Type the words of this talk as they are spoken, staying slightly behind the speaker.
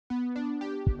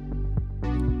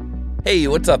Hey,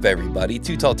 what's up everybody?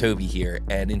 Too Tall Toby here,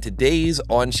 and in today's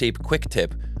Onshape quick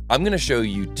tip, I'm going to show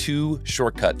you 2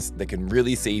 shortcuts that can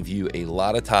really save you a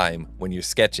lot of time when you're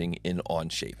sketching in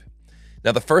Onshape.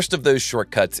 Now the first of those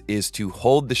shortcuts is to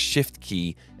hold the Shift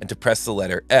key and to press the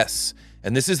letter S,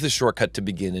 and this is the shortcut to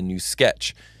begin a new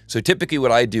sketch. So typically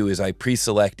what I do is I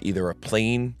pre-select either a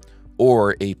plane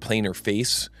or a planar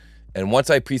face, and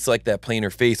once I pre-select that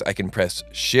planar face, I can press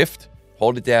Shift,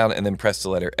 hold it down, and then press the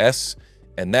letter S,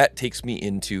 and that takes me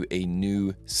into a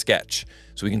new sketch.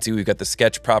 So we can see we've got the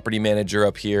sketch property manager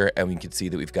up here, and we can see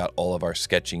that we've got all of our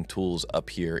sketching tools up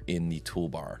here in the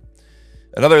toolbar.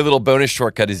 Another little bonus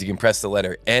shortcut is you can press the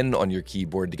letter N on your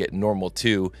keyboard to get normal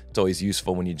 2. It's always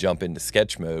useful when you jump into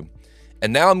sketch mode.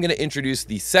 And now I'm going to introduce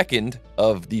the second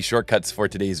of the shortcuts for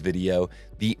today's video,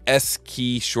 the S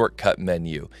key shortcut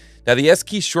menu. Now the S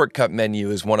key shortcut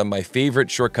menu is one of my favorite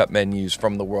shortcut menus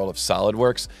from the world of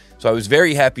SolidWorks, so I was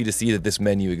very happy to see that this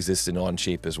menu exists in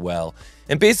Onshape as well.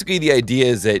 And basically the idea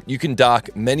is that you can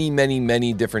dock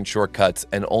many different shortcuts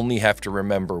and only have to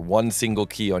remember one single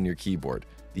key on your keyboard,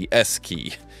 the S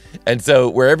key. And so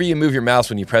wherever you move your mouse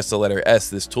when you press the letter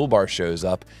S, this toolbar shows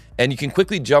up, and you can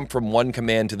quickly jump from one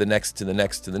command to the next to the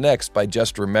next to the next by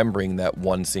just remembering that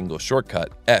one single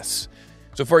shortcut, S.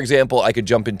 So for example, I could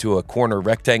jump into a corner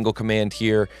rectangle command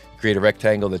here, create a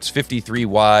rectangle that's 53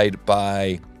 wide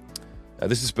by,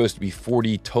 this is supposed to be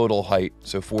 40 total height,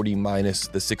 so 40 minus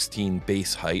the 16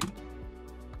 base height.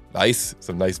 Nice,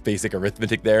 some nice basic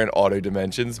arithmetic there in auto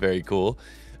dimensions, very cool.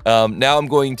 Now I'm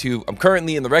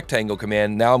currently in the rectangle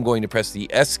command, now I'm going to press the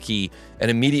S key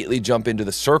and immediately jump into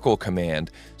the circle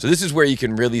command. So this is where you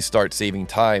can really start saving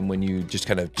time when you just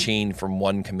kind of chain from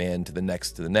one command to the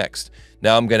next to the next.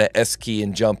 Now I'm going to S key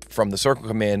and jump from the circle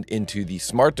command into the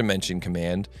smart dimension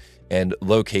command and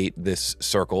locate this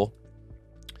circle.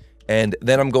 And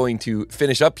then I'm going to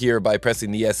finish up here by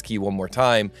pressing the S key one more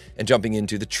time and jumping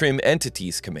into the trim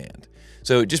entities command.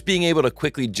 So just being able to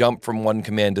quickly jump from one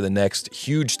command to the next,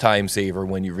 huge time saver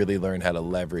when you really learn how to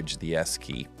leverage the S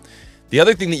key. The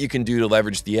other thing that you can do to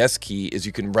leverage the S key is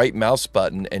you can right mouse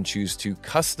button and choose to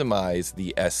customize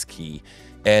the S key.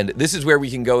 And this is where we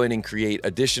can go in and create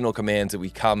additional commands that we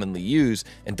commonly use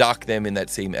and dock them in that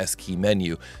same S key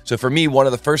menu. So for me, one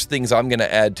of the first things I'm going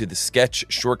to add to the sketch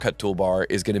shortcut toolbar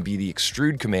is going to be the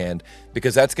extrude command,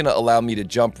 because that's going to allow me to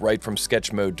jump right from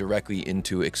sketch mode directly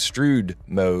into extrude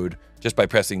mode just by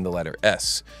pressing the letter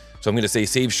S. So I'm going to say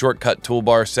save shortcut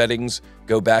toolbar settings,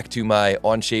 go back to my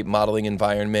Onshape modeling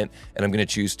environment, and I'm going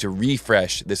to choose to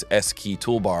refresh this S key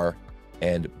toolbar.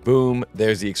 And boom,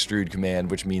 there's the extrude command,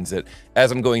 which means that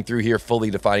as I'm going through here fully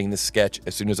defining this sketch,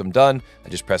 as soon as I'm done, I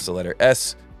just press the letter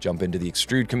S, jump into the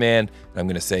extrude command, and I'm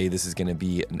going to say this is going to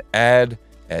be an add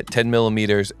at 10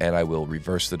 millimeters, and I will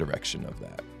reverse the direction of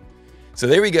that. So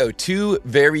there we go, 2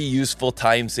 very useful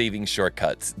time-saving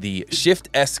shortcuts, the Shift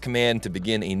S command to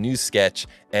begin a new sketch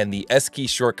and the S key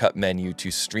shortcut menu to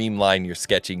streamline your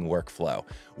sketching workflow.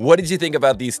 What did you think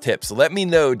about these tips? Let me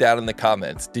know down in the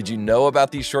comments. Did you know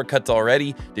about these shortcuts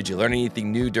already? Did you learn anything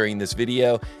new during this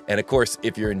video? And of course,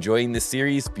 if you're enjoying this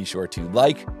series, be sure to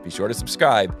like, be sure to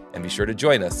subscribe, and be sure to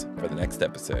join us for the next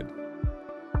episode.